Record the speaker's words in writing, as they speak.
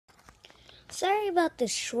Sorry about the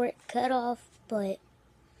short cutoff, but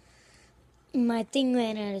my thing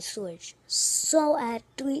ran out of storage. So I had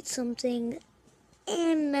to delete something,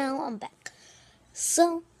 and now I'm back.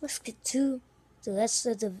 So let's get to the rest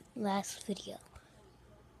of the last video.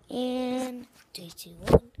 And 3, 2,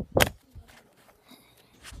 1.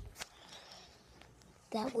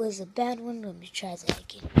 That was a bad one. Let me try that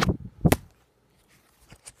again.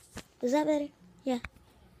 Was that better? Yeah.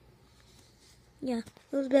 Yeah,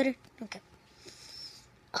 it was better. Okay.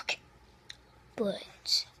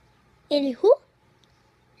 But anywho,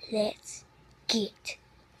 let's get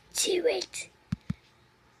to it.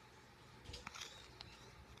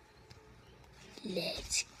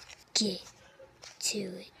 Let's get to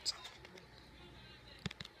it.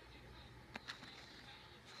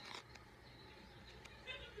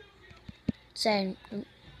 Sorry.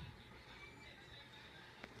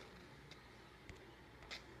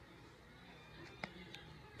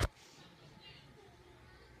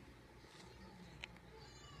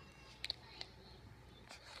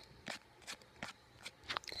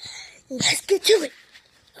 Let's get to it.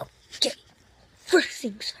 Okay. First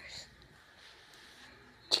things first.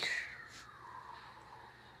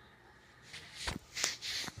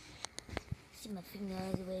 See my finger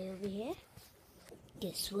all the way over here?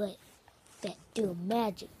 Guess what? That do a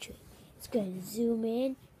magic trick. It's gonna zoom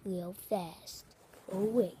in real fast. Oh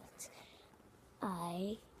wait.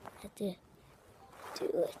 I have to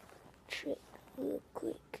do a trick real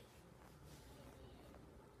quick.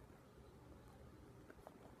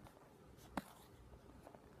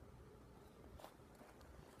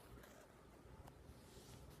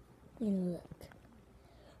 And look.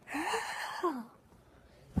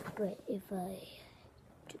 But if I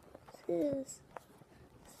do this,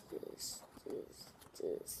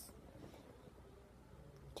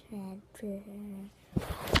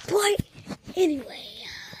 But anyway,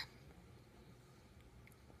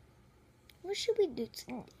 what should we do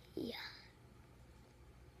today? Yeah.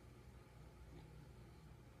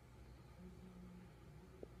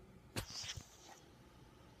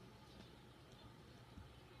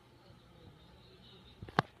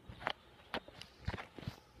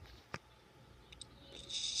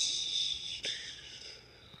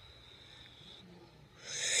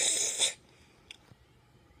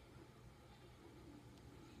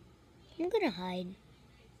 I'm gonna hide.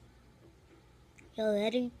 Y'all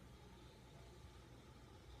ready?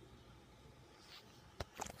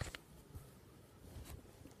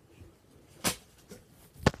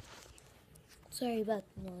 Sorry about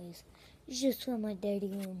the noise. It's just from my dirty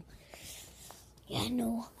room. Yeah, I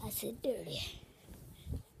know. I said dirty.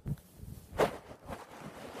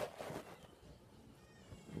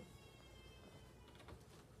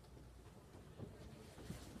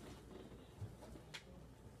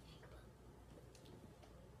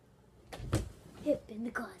 Hip in the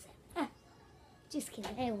closet. Just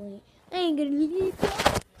kidding. I ain't gonna leave.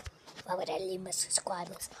 Why would I leave my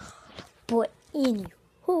subscribers? But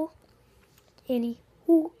anywho,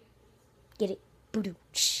 get it?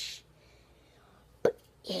 But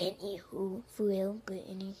anywho, for real. But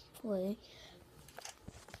anyway,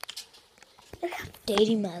 look how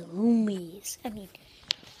dirty my room is. I mean,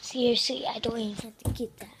 seriously, I don't even have to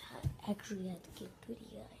get that. I actually have to get pretty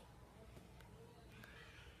high.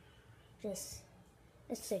 Just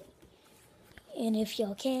a second. And if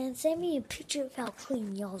y'all can, send me a picture of how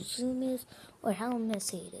clean y'all's room is or how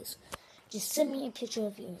messy it is. Just send me a picture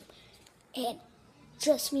of your room. And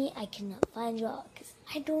trust me, I cannot find y'all because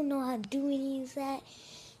I don't know how to do any of that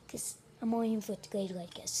because I'm only in 4th grade,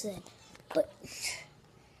 like I said. But,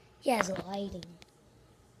 yeah, the lighting.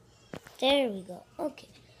 There we go. Okay.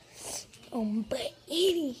 But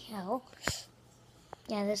anyhow,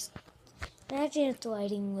 yeah, imagine if the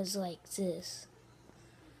lighting was like this.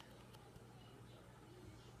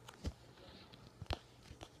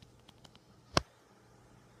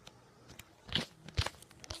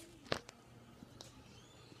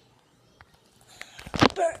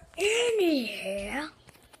 But anyhow,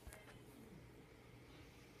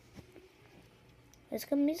 let's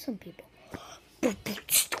go meet some people.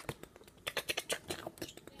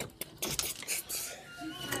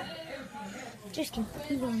 Just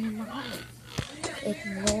keep on in my heart.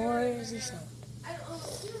 Ignores the sound.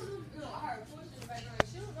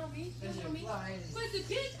 But the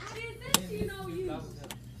bitch, I didn't say she know you.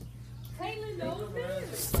 Caitlin knows me.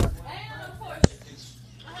 I am a Portia.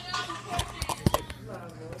 I got a Portia.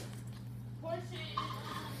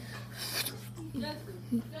 Justin.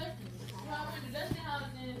 I went to Justin house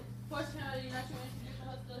and Portia house, you know, she went to different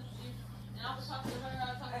her stuff and I was talking to her, I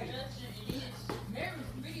was talking to Justin, and then Mary was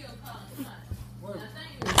video calling. I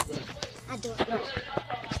think it was I don't know.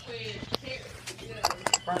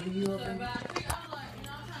 barbecue up in But I think I was like,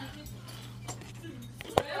 you know, I'm trying to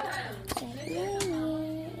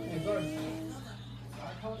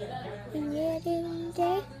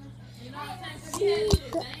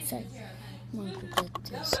Sorry, my uncle got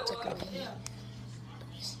this sticker right here.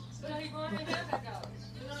 but he going to get back out.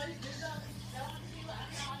 You know, it's just that one thing, like,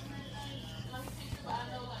 I know but I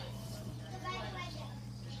know, like,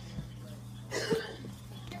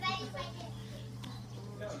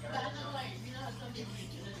 but I know, like, you know how some people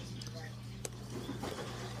do it.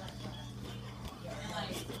 And,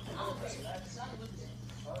 like, I don't think that's not with it.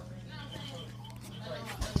 You know what I'm saying? I know how other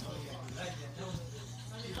people do it.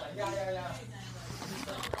 Yeah.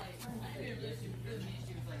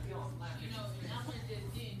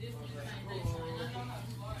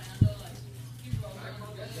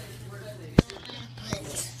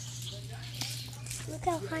 Look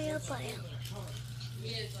how high up I am.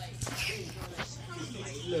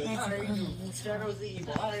 Shadows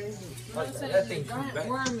Evil. That thing comes back.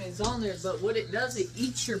 Worm is on there, but what it does, it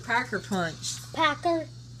eats your Packer Punch. Packer.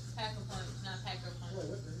 Packer punch, not packer punch.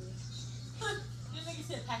 You nigga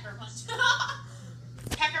said packer punch.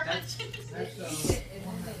 Packer punch.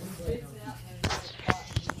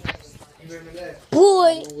 Remember that?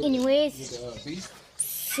 Boy, anyways, Beast?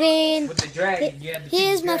 Finn. With the dragon. You had to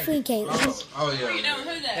Here's feed my the friend dragon. Caitlin. Oh Who you yeah. doing?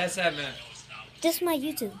 Who's that? That's that man. This is my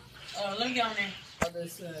YouTube. Oh, let me get on there.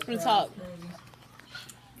 Let's Let's talk.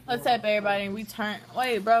 What's up, everybody? We turn.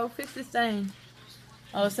 Wait, bro, fix this thing.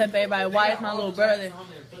 Oh, what's up, everybody? Why is my little brother?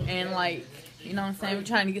 And like, you know what I'm saying? We're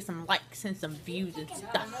trying to get some likes and some views and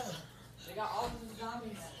stuff.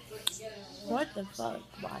 What the fuck,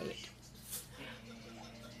 Wyatt?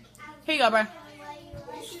 Here you go, bro.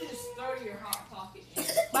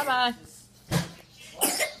 Bye bye.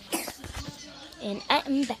 And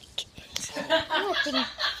I'm back.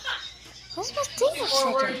 What's my thing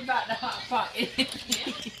second? about the hot pocket.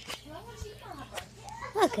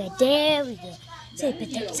 Okay, there we go. See, put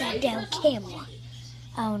the upside down camera.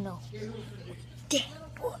 I don't know. There.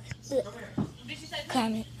 Look.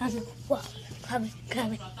 Climbing on the wall. Climbing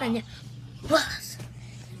on the walls.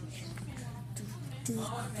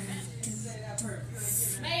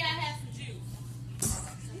 May I have some juice?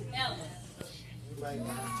 Ella.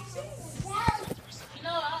 You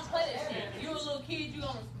know, I don't play that shit. You a little kid, you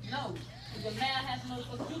don't know. The man has some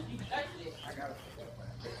motherfucking juice, you can touch it. I got it.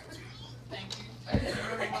 Thank you. I just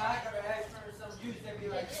remember when I gotta ask for some juice, they be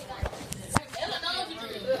like, Ella knows what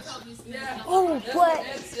you're doing. Oh, but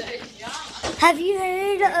have you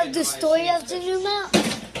heard of the story of the new mount?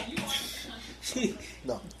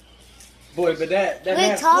 no. Boy, but that We're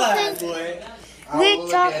man's talking- fly, boy. we're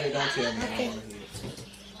Look talk- at it, don't tell me.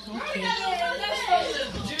 Okay.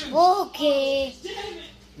 Juice. Okay.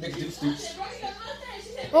 Nigga, you stupid.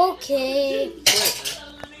 Okay.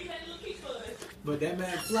 But that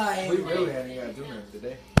man fly. We really ain't gotta do nothing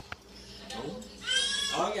today.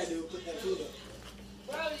 All I gotta do is put that food up.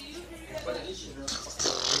 Put this shit up.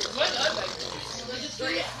 Where's the other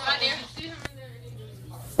baby? Right there. See him in there.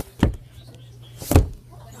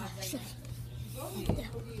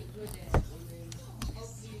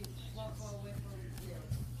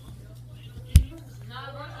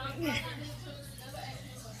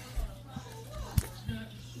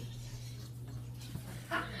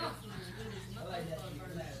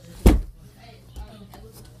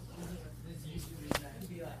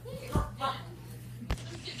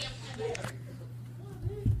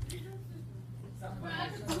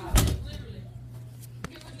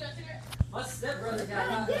 My stepbrother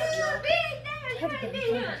got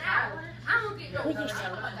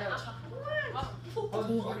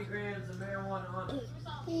We 40 grams of marijuana on it.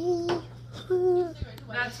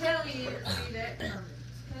 Now tell me you see that coming.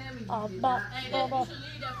 Tell me you did not. Hey, that you should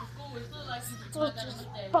leave that for school. It looks like you should put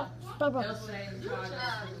that on the stage.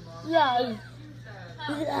 Yeah.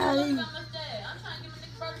 I'm trying to give a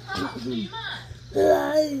nigga burger fries. Do you mind?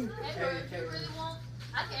 Yeah. Hey, bro, if you really want,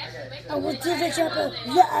 I can actually make I went to the burger chopper.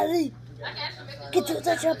 fries. Yeah. I can actually make a Get to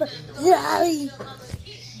the chopper. Yeah.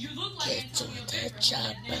 You look like Get to Antonio the Banderas.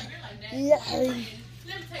 chopper. You're like that. Yeah. Let me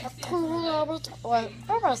take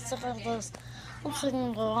this. I'm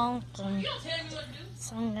singing the wrong thing. You don't tell me what to do.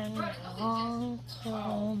 Singing the wrong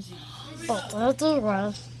thing. But that's the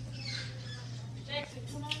rest. Jackson,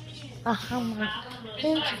 come on in. I have my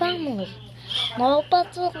pink family.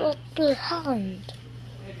 Nobody left behind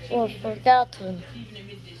or forgotten.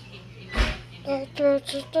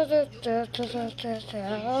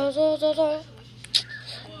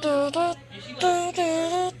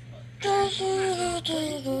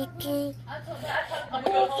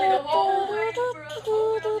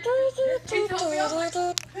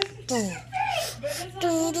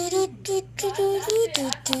 He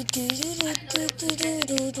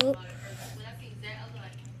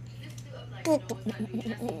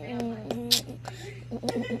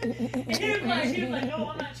was like, no,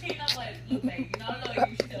 I'm not cheating. I'm like, look, babe, you know, I know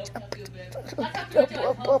you still feel better. I talked about you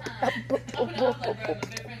the whole time. I was like, bro, my best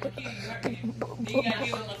friend will kill you, hurt me. Then you gotta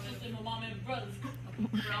deal with my sister, my mom, and brothers. Bro,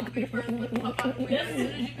 I'm gonna be friends with my papa. As soon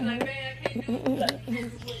as you be like, man, I can't do it.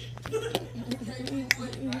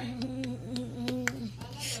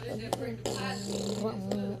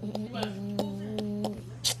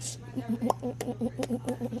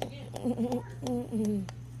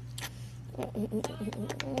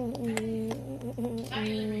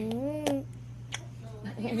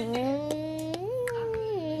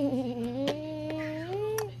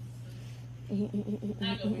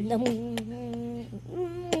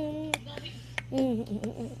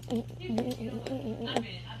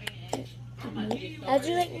 How'd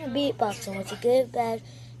you like my beatboxing? Was it good, bad?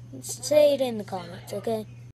 Say it in the comments, okay?